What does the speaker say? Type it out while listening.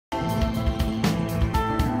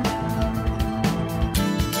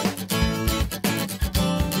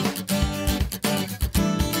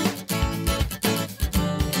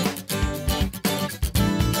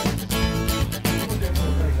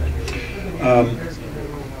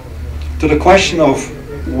To the question of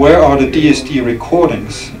where are the DSD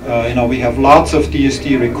recordings, we have lots of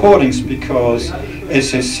DSD recordings because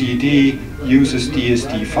SSCD uses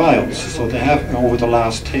DSD files. So they have, over the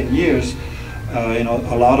last 10 years, a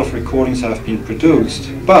lot of recordings have been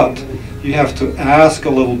produced. But you have to ask a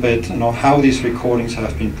little bit, how these recordings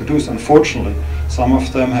have been produced. Unfortunately, some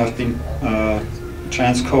of them have been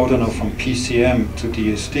transcoded from PCM to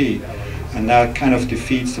DSD, and that kind of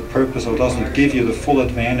defeats the purpose or doesn't give you the full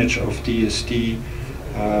advantage of DSD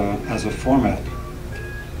as a format.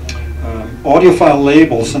 Audiophile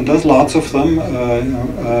labels, and there's lots of them.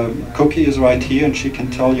 Cookie is right here, and she can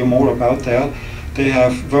tell you more about that. They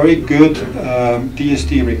have very good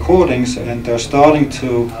DSD recordings, and they're starting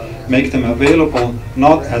to make them available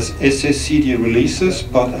not as SSCD releases,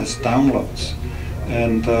 but as downloads.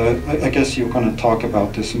 And I guess you're going to talk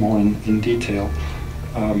about this more in detail.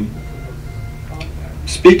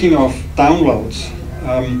 Speaking of downloads,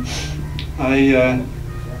 I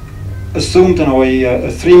assumed a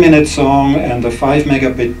 3-minute song and a 5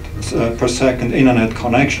 megabit per second internet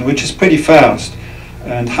connection, which is pretty fast.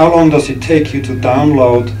 And how long does it take you to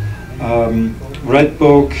download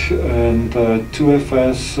Redbook and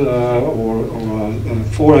 2FS or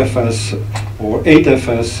 4FS or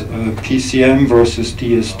 8FS PCM versus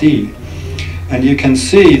DSD? And you can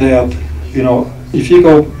see that, if you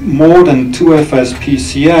go more than 2FS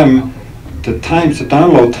PCM, the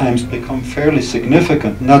download times become fairly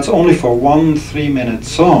significant, and that's only for one 3-minute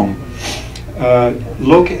song.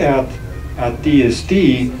 Look at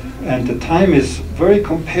DSD, and the time is very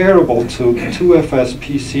comparable to 2FS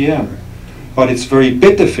PCM, but it's very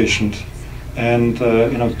bit efficient, and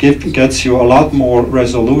gets you a lot more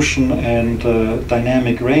resolution and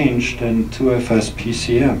dynamic range than 2FS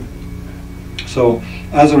PCM. So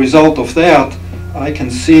as a result of that, I can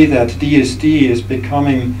see that DSD is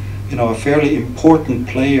becoming a fairly important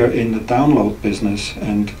player in the download business,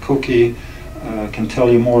 and Cookie can tell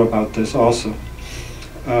you more about this also.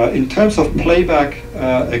 In terms of playback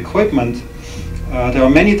equipment, there are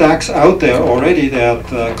many DACs out there already that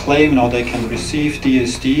claim they can receive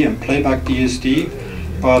DSD and playback DSD,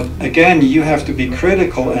 but again, you have to be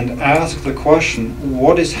critical and ask the question,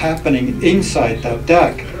 what is happening inside that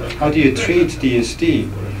DAC? How do you treat DSD?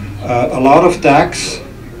 A lot of DACs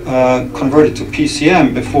convert it to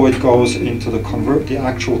PCM before it goes into the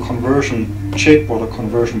actual conversion chip or the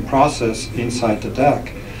conversion process inside the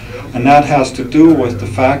DAC. And that has to do with the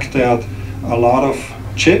fact that a lot of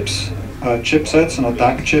chipsets and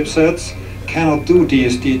DAC chipsets cannot do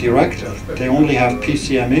DSD directly. They only have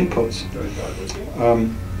PCM inputs.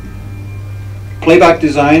 Playback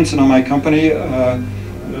Designs, my company,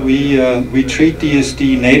 we treat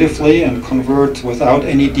DSD natively and convert without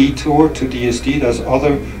any detour to DSD. There's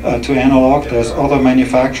to analog. There's other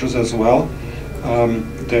manufacturers as well.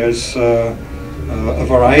 There's a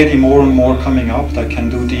variety more and more coming up that can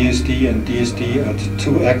do DSD and DSD at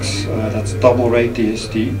 2x. That's double rate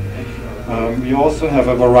DSD. We also have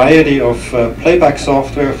a variety of playback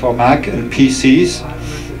software for Mac and PCs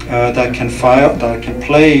that can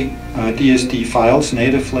play DSD files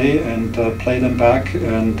natively and play them back,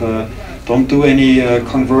 and don't do any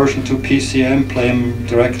conversion to PCM, play them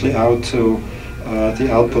directly out to the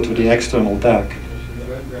output to the external DAC.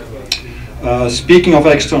 Speaking of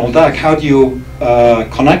external DAC, how do you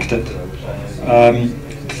connect it?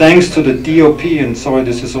 Thanks to the DOP, and sorry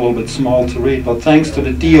this is a little bit small to read, but thanks to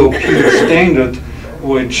the DOP standard,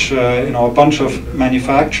 which a bunch of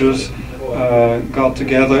manufacturers got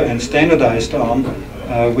together and standardized on,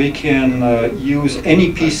 we can use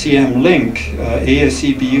any PCM link,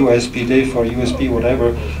 ASE, BU, SPDIF, or USB,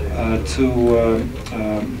 whatever, to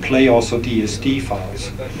play also DSD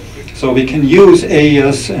files. So we can use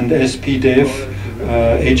AES and SPDIF,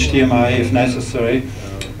 HDMI if necessary,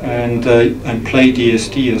 and play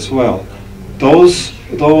DSD as well. Those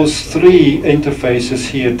three interfaces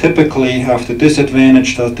here typically have the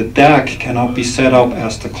disadvantage that the DAC cannot be set up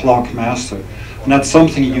as the clock master. And that's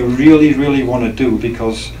something you really, really want to do,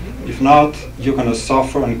 because if not, you're going to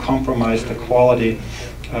suffer and compromise the quality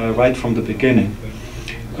right from the beginning.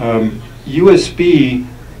 USB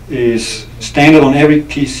is standard on every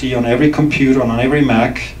PC, on every computer, and on every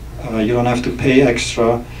Mac. You don't have to pay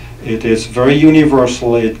extra. It is very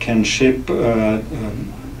universal. It can ship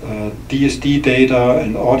DSD data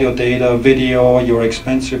and audio data, video, your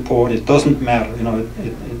expense report. It doesn't matter.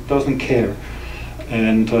 It doesn't care.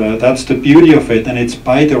 And that's the beauty of it. And it's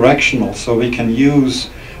bidirectional, so we can use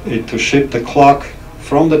it to ship the clock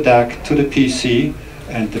from the DAC to the PC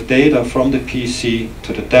and the data from the PC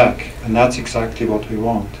to the DAC. And that's exactly what we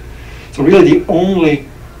want. So really the only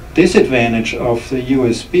disadvantage of the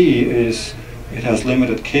USB is it has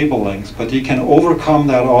limited cable lengths, but you can overcome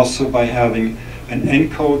that also by having an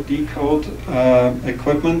encode decode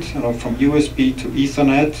equipment, from USB to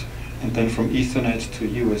Ethernet, and then from Ethernet to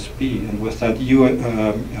USB. And with that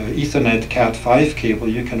Ethernet Cat5 cable,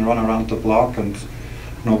 you can run around the block and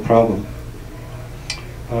no problem.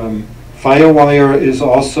 Firewire is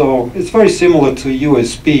also, it's very similar to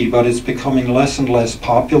USB, but it's becoming less and less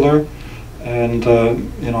popular. And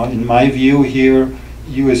in my view here,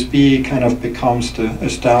 USB kind of becomes the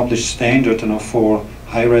established standard, for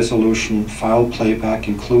high-resolution file playback,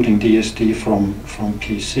 including DSD from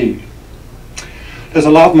PC. There's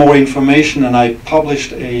a lot more information, and I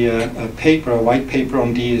published a white paper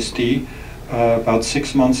on DSD about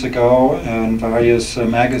 6 months ago in various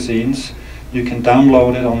magazines. You can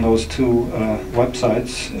download it on those two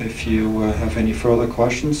websites. If you have any further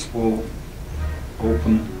questions, we'll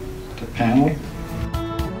open the panel.